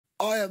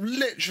I am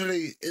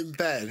literally in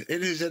bed.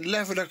 It is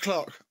 11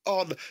 o'clock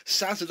on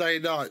Saturday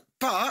night,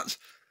 but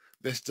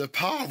Mr.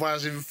 Palmer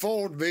has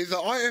informed me that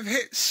I have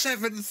hit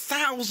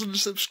 7,000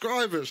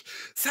 subscribers.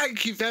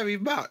 Thank you very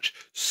much.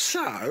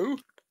 So,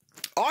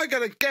 I'm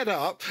going to get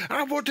up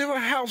and we'll do a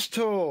house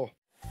tour.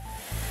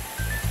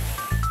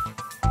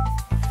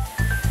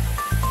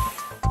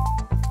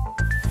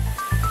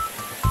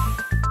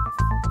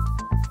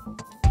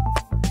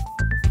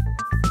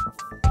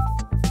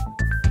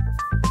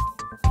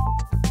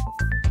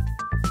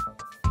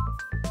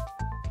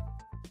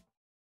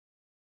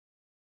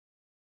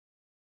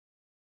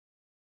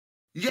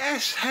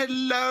 Yes,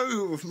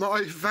 hello,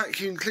 my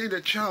vacuum cleaner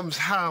chums.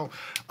 How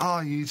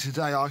are you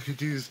today? I could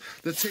use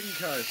the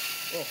Tinko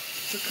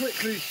to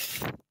quickly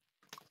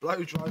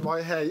blow dry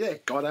my hair. Yeah,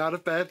 got out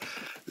of bed.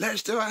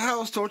 Let's do a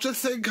house tour. To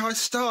think I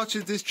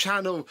started this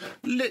channel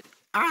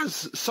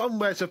as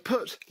somewhere to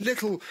put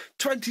little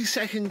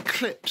 20-second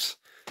clips,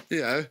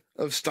 you know,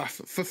 of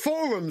stuff for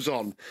forums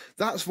on.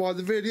 That's why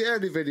the really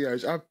early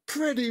videos are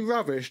pretty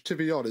rubbish, to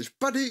be honest,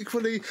 but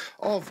equally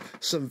of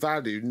some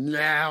value.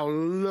 Now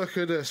look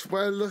at us.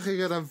 We're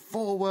looking at a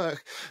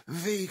Vorwerk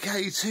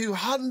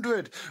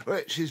VK200,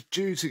 which is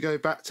due to go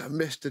back to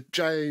Mr.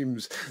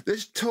 James.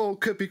 This tour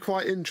could be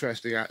quite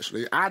interesting,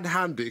 actually, and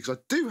handy, because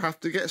I do have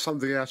to get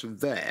something out of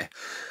there.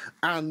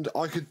 And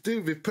I could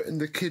do with putting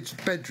the kids'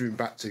 bedroom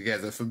back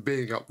together from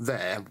being up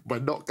there. We're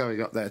not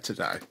going up there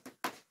today,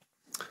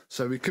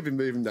 so we could be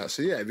moving that.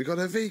 So yeah, we've got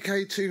a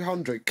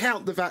VK200.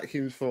 Count the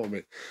vacuums for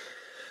me.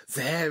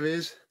 There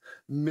is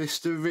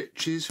Mr.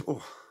 Rich's.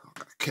 Oh, I've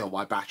got to kill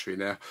my battery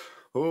now.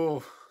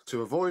 Oh,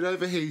 to avoid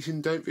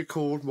overheating, don't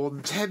record more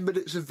than 10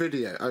 minutes of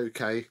video.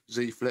 Okay,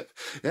 Z-Flip.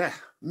 Yeah,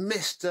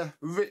 Mr.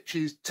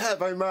 Rich's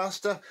Turbo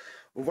Master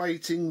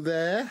waiting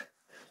there.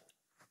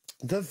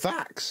 The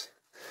Vax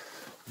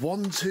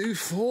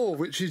 124,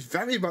 which is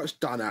very much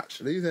done,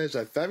 actually. There's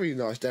a very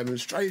nice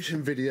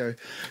demonstration video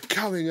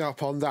coming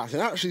up on that,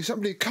 and actually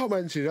somebody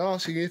commented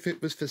asking if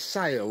it was for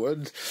sale,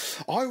 and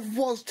I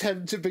was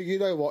tempted, but you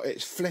know what,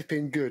 it's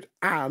flipping good,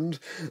 and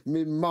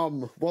my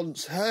mum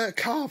wants her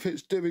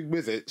carpets doing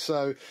with it,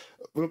 so,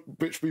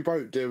 which we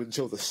won't do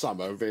until the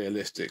summer,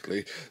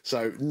 realistically,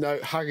 so no,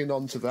 hanging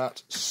on to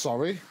that,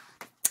 sorry.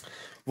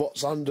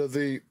 What's under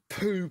the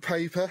poo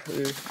paper?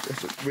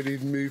 We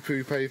need new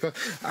poo paper.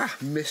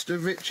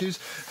 Mr. Rich's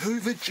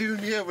Hoover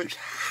Jr., which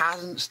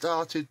hasn't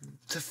started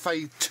to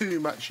fade too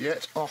much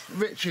yet. Oh,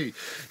 Richie,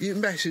 you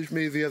messaged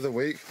me the other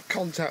week.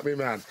 Contact me,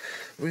 man.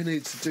 We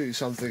need to do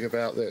something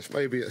about this.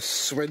 Maybe a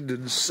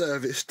Swindon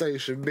service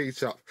station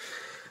meetup.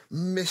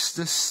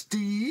 Mr.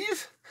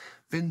 Steve,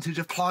 Vintage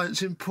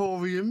Appliance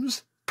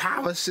Emporiums,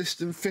 Power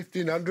System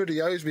 1500. He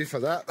owes me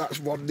for that. That's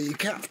one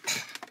kneecap.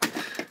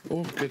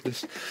 Oh,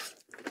 goodness.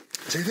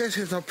 See, this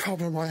is the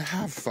problem I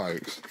have,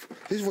 folks.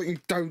 This is what you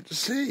don't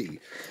see.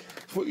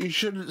 It's what you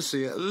shouldn't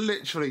see at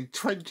literally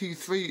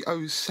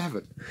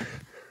 23:07.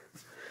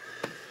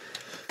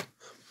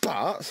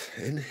 But,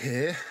 in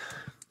here,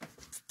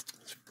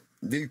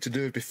 need to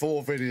do a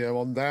before video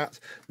on that,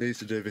 need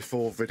to do a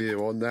before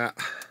video on that,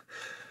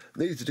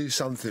 need to do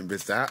something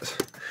with that.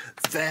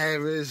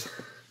 There is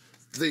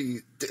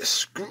the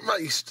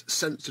disgraced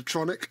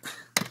Sensortronic.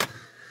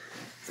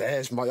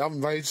 There's my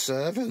unraid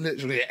server,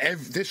 literally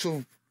this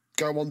will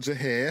go onto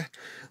here,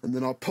 and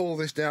then I'll pull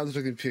this down to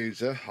the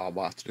computer. I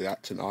might have to do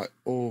that tonight.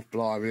 Oh,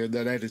 blimey, and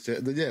then edit it,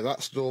 and then yeah,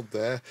 that's stored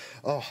there.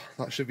 Oh,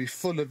 that should be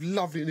full of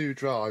lovely new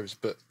drives,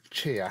 but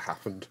cheer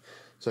happened.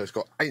 So it's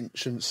got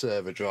ancient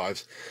server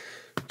drives.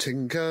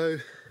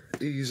 Tinko,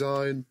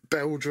 Ezine,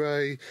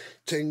 Beldray,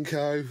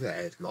 Tinko.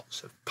 There's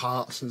lots of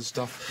parts and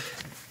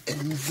stuff in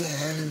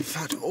there. In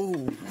fact,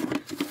 oh,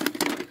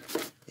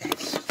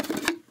 yes,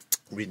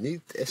 we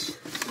need this.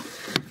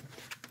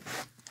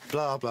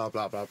 Blah, blah,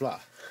 blah, blah,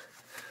 blah.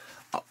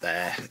 Up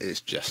there is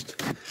just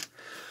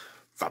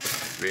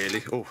rubbish,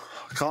 really. Oh,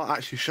 I can't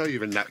actually show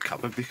you in that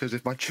cupboard because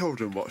if my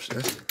children watch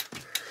this.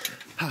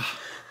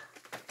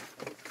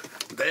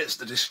 There's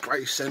the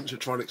disgraced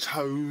Sensortronics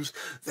hose.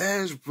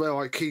 There's where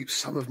I keep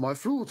some of my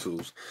floor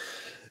tools.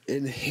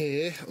 In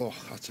here, oh,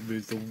 I had to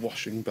move the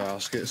washing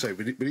basket. So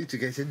we need to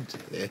get into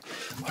here.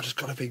 I just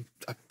got to be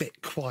a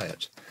bit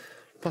quiet.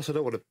 Plus, I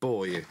don't want to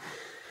bore you.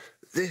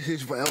 This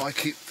is where I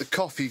keep the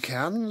coffee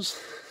cans.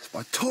 It's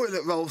my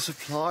toilet roll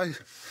supply.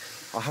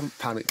 I haven't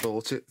panic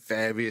bought it.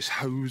 Various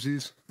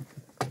hoses.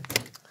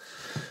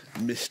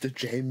 Mr.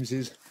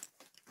 James's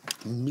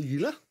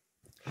Miele.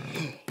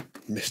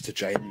 Mr.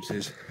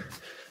 James's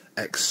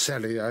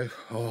Excelio.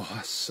 Oh,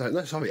 that's so...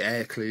 No, sorry,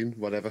 Air Clean,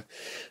 whatever.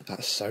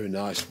 That's so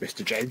nice.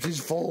 Mr.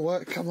 James's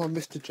Vorwerk. Come on,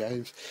 Mr.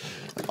 James.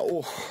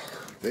 Oh,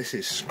 this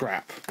is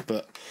scrap,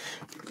 but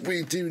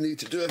we do need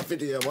to do a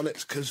video on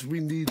it because we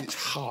need its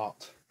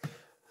heart.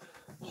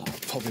 I'll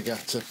probably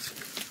have to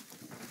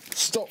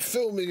stop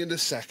filming in a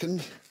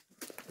second.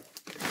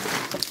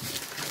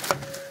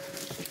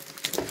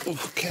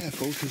 Oh,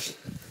 careful, because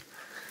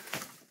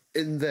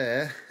in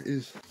there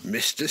is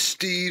Mr.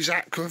 Steve's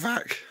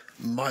Aquavac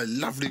my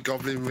lovely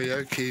Goblin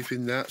Rio,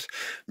 keeping that.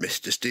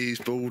 Mr. Steve's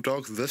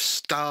Bulldog, the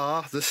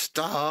star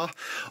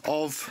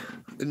of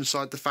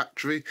Inside the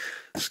Factory.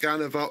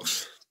 Scanner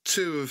box,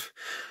 2 of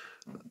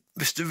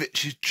Mr.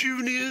 Rich's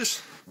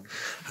Juniors.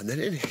 And then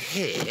in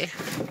here,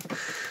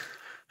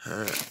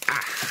 there,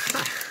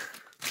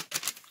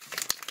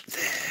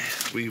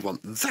 we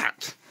want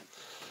that.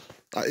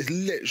 That is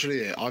literally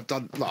it. I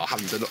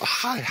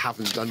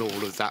haven't done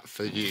all of that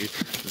for you.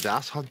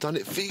 I've done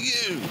it for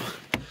you.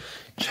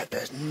 Check,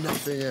 there's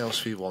nothing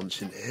else we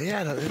want in here.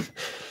 Yeah, there's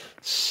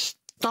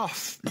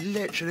stuff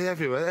literally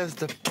everywhere. There's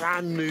the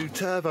brand new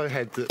turbo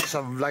head that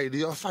some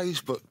lady on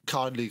Facebook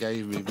kindly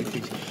gave me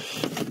because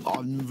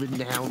I'm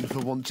renowned for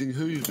wanting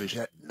Hoovers.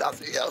 Yet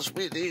nothing else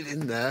we need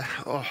in there.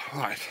 Oh,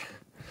 right.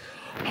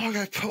 I'm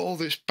going to put all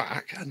this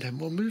back and then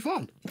we'll move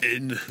on.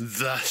 In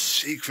the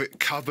secret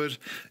cupboard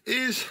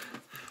is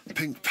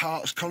Pink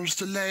Parts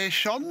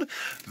Constellation,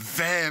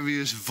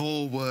 various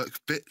Vorwerk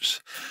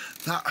bits,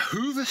 that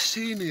Hoover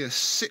Senior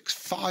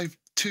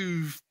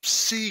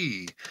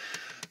 652C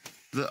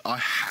that I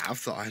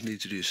have that I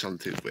need to do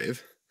something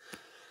with.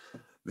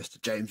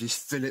 Mr. James's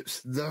Phillips,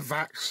 the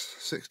Vax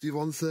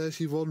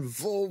 6131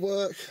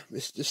 Vorwerk,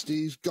 Mr.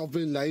 Steve's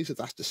Goblin Laser,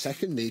 that's the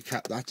second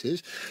kneecap, that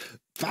is.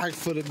 Bag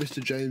full of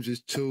Mr.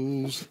 James's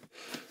tools.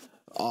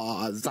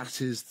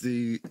 That is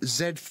the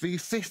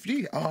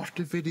Z350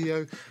 after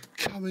video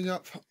coming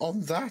up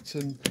on that,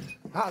 and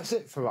that's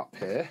it for up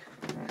here.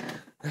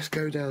 Let's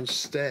go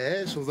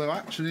downstairs, although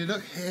actually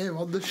look here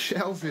on the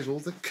shelf is all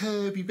the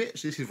Kirby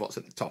bits. This is what's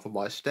at the top of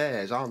my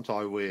stairs, aren't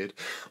I weird?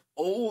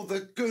 All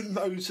the good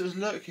motors,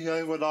 look, you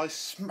know, when I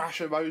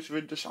smash a motor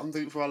into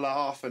something for a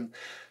laugh and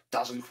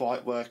doesn't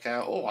quite work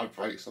out, or I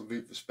break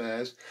something for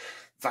spares.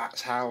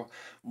 That's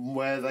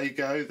where they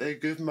go, they're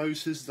good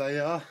motors, they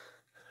are.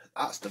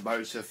 That's the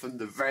motor from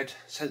the red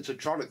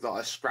Sensortronic that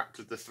I scrapped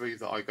of the 3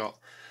 that I got.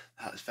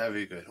 That's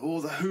very good.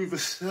 All the Hoover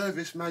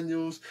service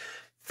manuals,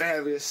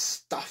 various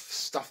stuff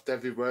stuffed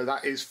everywhere.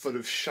 That is full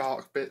of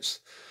shark bits.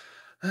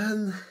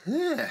 And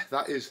yeah,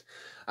 that is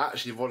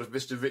actually one of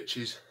Mr.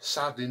 Rich's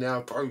sadly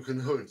now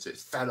broken hoods. It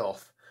fell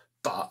off,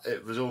 but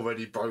it was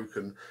already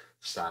broken,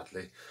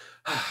 sadly.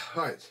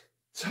 Right,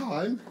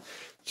 time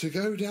to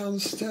go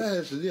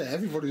downstairs. And yeah,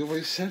 everybody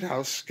always said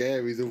how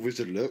scary the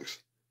wizard looks.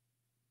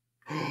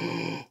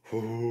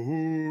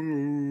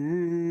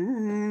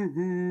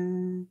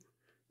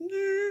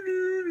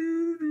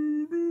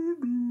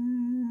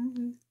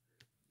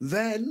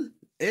 Then,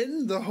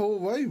 in the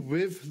hallway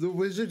with the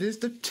wizard is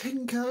the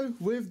Tinko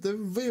with the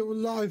real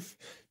life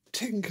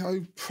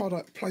Tinko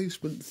product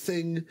placement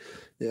thing.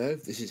 You know,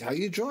 this is how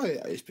you dry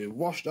it. It's been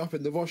washed up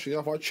in the washing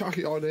up. I chuck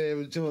it on here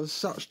until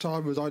such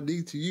time as I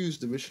need to use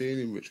the machine,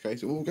 in which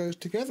case it all goes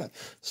together.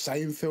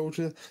 Same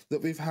filter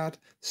that we've had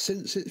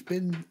since it's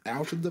been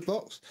out of the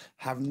box.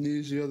 Haven't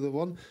used the other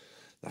one.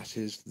 That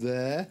is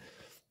there.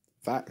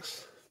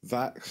 Vax.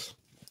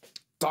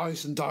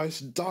 Dyson.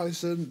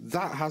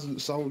 That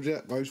hasn't sold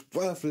yet. Most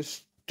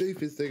worthless,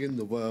 stupid thing in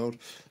the world.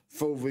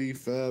 Full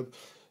refurb.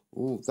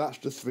 Oh, that's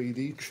the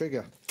 3D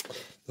trigger.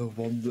 The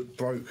one that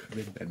broke,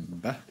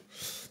 remember?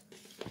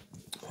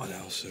 What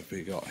else have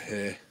we got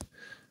here?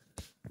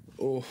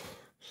 Oh,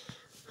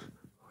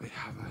 we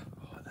have a...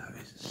 Oh, no,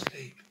 he's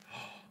asleep.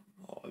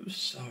 Oh, I'm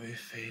sorry,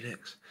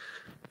 Phoenix.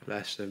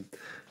 Bless him.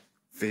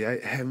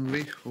 V8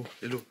 Henry. Oh,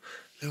 little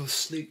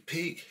sneak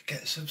peek.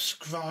 Get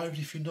subscribed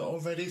if you're not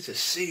already to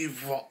see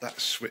what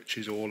that switch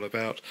is all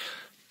about.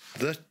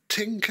 The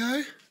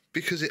Tinko,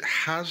 because it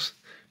has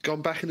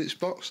gone back in its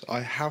box.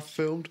 I have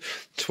filmed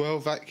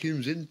 12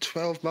 vacuums in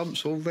 12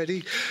 months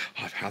already.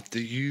 I've had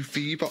the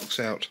UV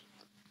box out.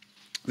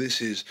 This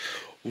is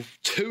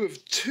 2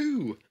 of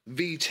 2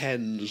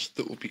 V10s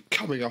that will be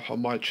coming up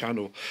on my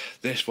channel.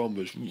 This one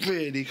was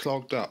really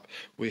clogged up.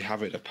 We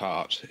have it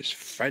apart. It's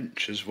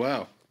French as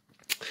well.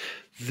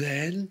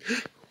 Then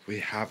we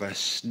have a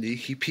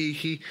sneaky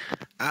peeky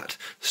at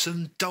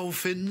some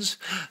dolphins.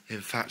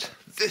 In fact,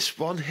 this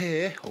one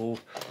here,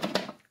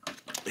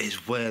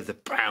 is where the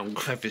brown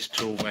crevice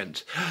tool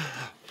went.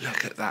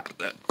 Look at that.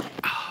 Look.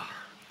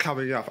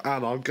 Coming up,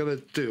 and I'm going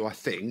to do, I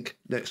think,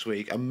 next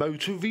week, a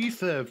motor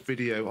refurb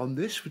video on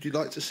this. Would you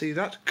like to see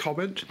that?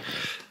 Comment.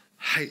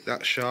 Hate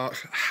that shark.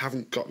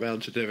 Haven't got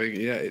round to doing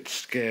it yet. It's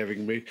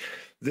scaring me.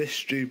 This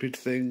stupid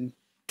thing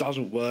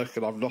doesn't work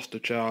and I've lost a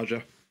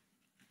charger.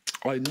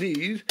 I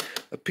need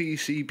a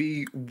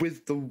PCB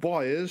with the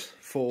wires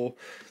for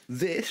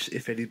this.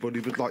 If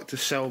anybody would like to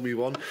sell me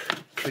one,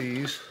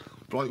 please.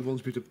 Bloke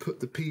wants me to put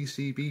the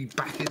PCB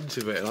back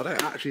into it, and I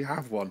don't actually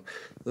have one.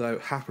 So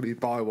happily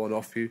buy one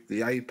off you.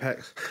 The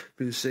Apex,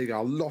 been seeing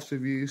a lot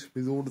of use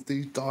with all of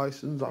these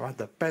Dysons. I've had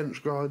the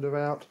bench grinder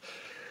out.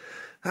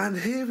 And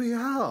here we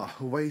are,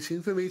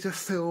 waiting for me to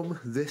film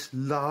this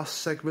last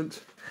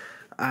segment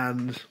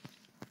and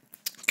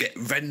get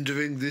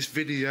rendering this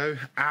video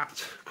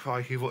at,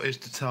 crikey, what is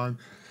the time?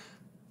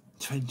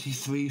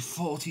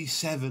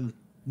 23:47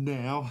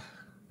 now.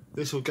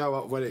 This will go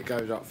up when it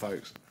goes up,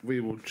 folks. We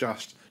will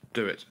just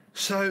do it.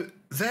 So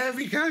there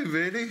we go,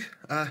 really.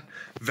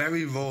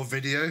 Very raw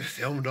video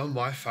filmed on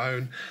my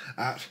phone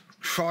at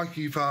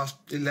crikey past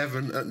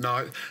 11 at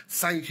night.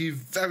 Thank you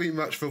very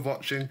much for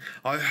watching.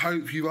 I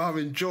hope you are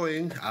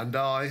enjoying, and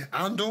I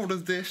and all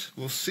of this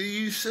will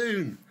see you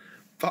soon.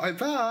 Bye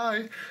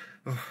bye.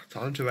 Oh,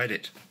 time to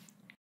edit.